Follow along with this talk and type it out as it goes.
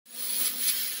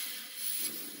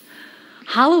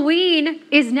Halloween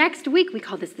is next week. We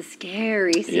call this the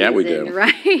scary season, yeah, we do.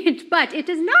 Right? But it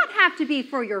does not have to be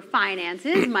for your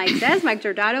finances. Mike says. Mike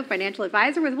Giordano, financial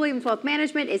advisor with Williams Wealth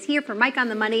Management, is here for Mike on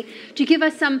the Money to give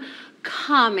us some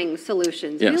calming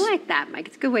solutions. Yes. We like that, Mike.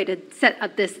 It's a good way to set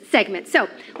up this segment. So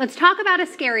let's talk about a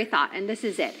scary thought, and this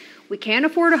is it. We can't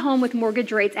afford a home with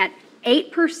mortgage rates at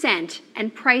 8%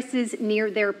 and prices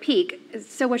near their peak.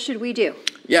 So what should we do?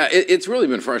 Yeah, it's really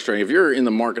been frustrating. If you're in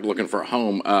the market looking for a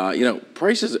home,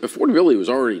 prices, affordability was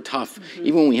already tough,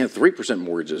 even when we had 3%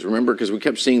 mortgages. Remember, because we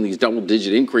kept seeing these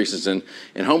double-digit increases in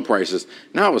home prices.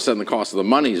 Now, all of a sudden, the cost of the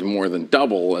money is more than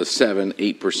double as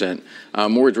 7-8%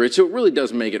 mortgage rates. So it really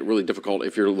does make it really difficult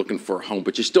if you're looking for a home.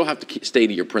 But you still have to stay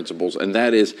to your principles, and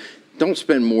that is, don't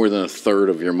spend more than a third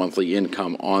of your monthly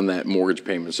income on that mortgage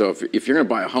payment. So if you're going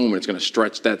to buy a home and it's going to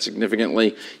stretch that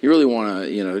significantly, you really want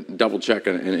to double check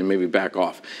and maybe back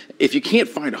off. If you can't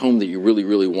find a home that you really,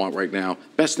 really want right now,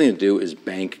 best thing to do is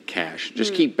bank cash.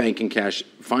 Just keep banking cash.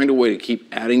 Find a way to keep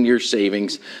adding to your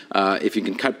savings. If you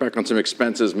can cut back on some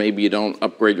expenses, maybe you don't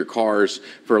upgrade your cars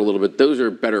for a little bit. Those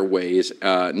are better ways,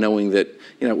 knowing that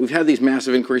we've had these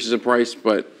massive increases in price,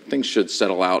 but things should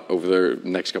settle out over the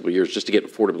next couple of years just to get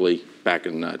affordability back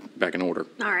in order.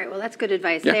 All right, well, that's good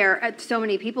advice there. So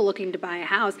many people looking to buy a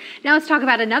house. Now let's talk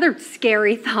about another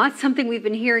scary thought, something we've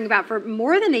been hearing about for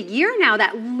more than a year now,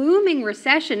 that looming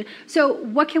recession. So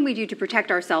what can we do to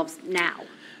protect ourselves now?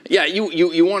 Yeah,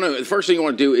 you want to, the first thing you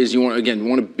want to do is you want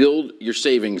to build your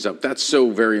savings up. That's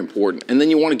so very important. And then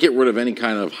you want to get rid of any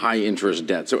kind of high interest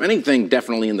debt. So anything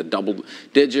definitely in the double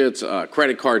digits,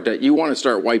 credit card debt, you want to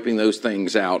start wiping those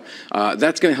things out.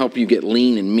 That's going to help you get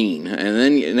lean and mean. And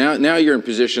then now you're in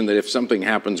position that if something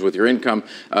happens with your income,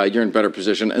 you're in better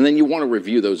position. And then you want to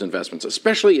review those investments,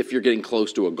 especially if you're getting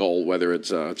close to a goal, whether it's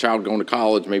a child going to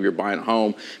college, maybe you're buying a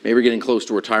home, maybe you're getting close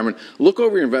to retirement. Look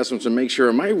over your investments and make sure,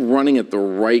 am I running at the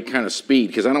right kind of speed?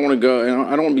 Because I don't want to go,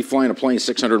 I don't want to be flying a plane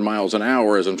 600 miles an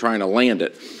hour as I'm trying to land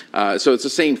it. So it's the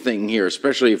same thing here,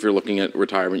 especially if you're looking at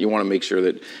retirement. You want to make sure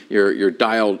that you're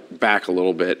dialed back a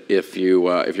little bit if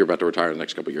you're about to retire in the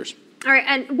next couple of years. All right,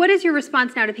 and what is your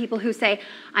response now to people who say,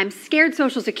 I'm scared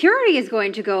Social Security is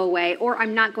going to go away, or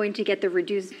I'm not going to get the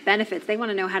reduced benefits? They want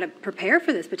to know how to prepare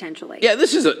for this potentially. Yeah,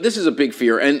 this is a big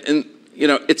fear, and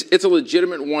it's a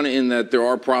legitimate one in that there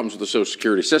are problems with the Social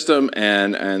Security system,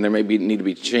 and there may need to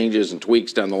be changes and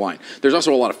tweaks down the line. There's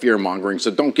also a lot of fear mongering, so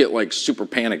don't get like super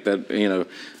panicked that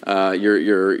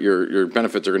your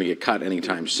benefits are going to get cut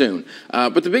anytime soon.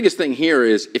 But the biggest thing here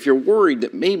is if you're worried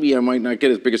that maybe I might not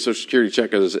get as big a Social Security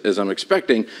check as I'm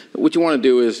expecting, what you want to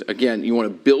do is, again, you want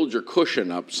to build your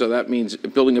cushion up. So that means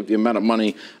building up the amount of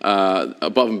money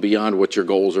above and beyond what your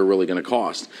goals are really going to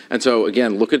cost. And so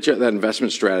again, look at that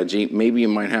investment strategy. Maybe you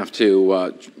might have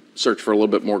to search for a little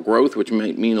bit more growth, which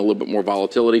might mean a little bit more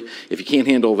volatility. If you can't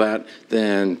handle that,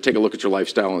 then take a look at your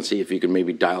lifestyle and see if you can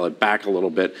maybe dial it back a little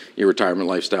bit, your retirement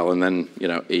lifestyle, and then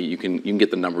you can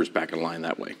get the numbers back in line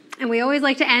that way. And we always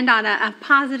like to end on a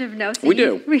positive note. So we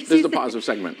do. This is the positive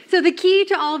segment. So the key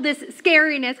to all of this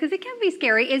scariness, because it can be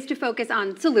scary, is to focus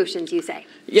on solutions, you say.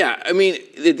 Yeah, I mean,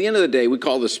 at the end of the day, we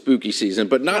call this spooky season,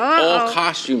 but not all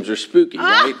costumes are spooky,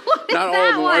 right? Not all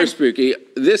of them are spooky.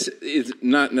 This is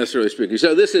not necessarily spooky.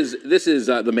 So this is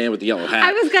the man with the yellow hat.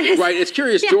 I was going to say. Right, it's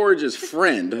Curious George's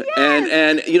friend.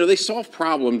 Yes. And they solve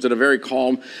problems in a very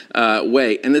calm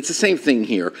way. And it's the same thing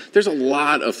here. There's a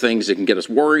lot of things that can get us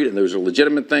worried, and those are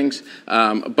legitimate things.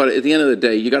 But at the end of the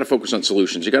day, you got to focus on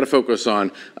solutions. You got to focus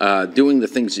on doing the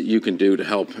things that you can do to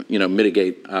help,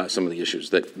 mitigate some of the issues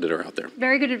that are out there.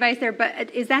 Very good advice there.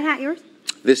 But is that hat yours?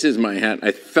 This is my hat.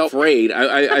 I felt afraid.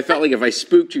 I felt like if I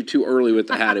spooked you too early with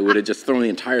the hat, it would have just thrown the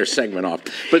entire segment off.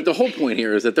 But the whole point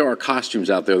here is that there are costumes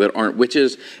out there that aren't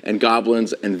witches and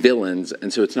goblins and villains,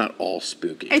 and so it's not all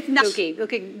spooky. It's not spooky.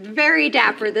 Looking very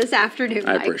dapper this afternoon,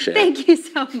 Mike. I appreciate it. Thank you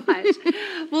so much.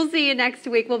 We'll see you next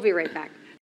week. We'll be right back.